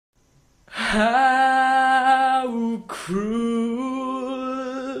How cruel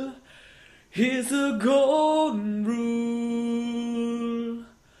is the golden rule,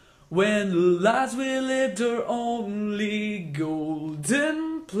 when the lives we lived are only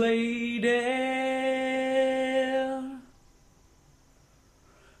golden plated.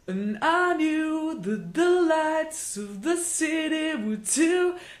 And I knew that the lights of the city were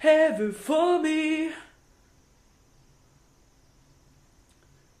too heavy for me.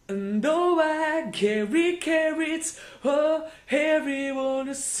 And though I carried for everyone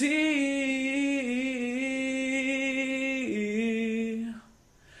to see,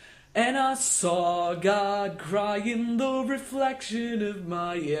 and I saw God cry in the reflection of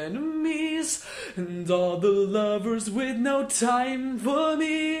my enemies, and all the lovers with no time for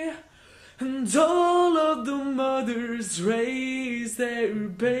me, and all of the mothers raised their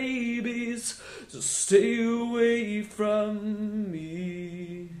babies to stay away from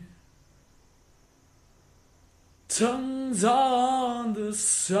me. Tongues on the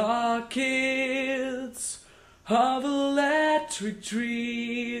sockets of electric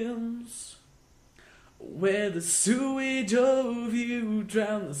dreams, where the sewage of you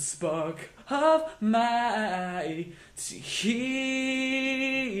drowned the spark of my tears.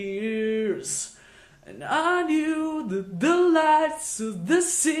 And I knew that the lights of the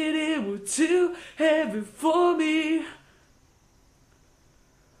city were too heavy for me.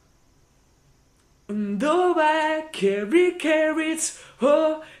 And though I carried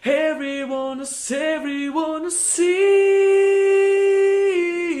for everyone to see,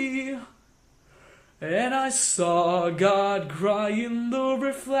 and I saw God cry in the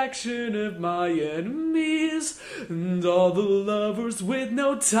reflection of my enemies, and all the lovers with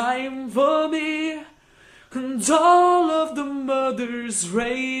no time for me, and all of the mothers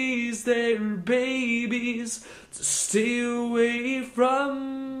raised their babies to stay away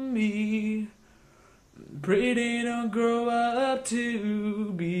from me. Pray they don't grow up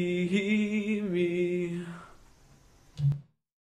to be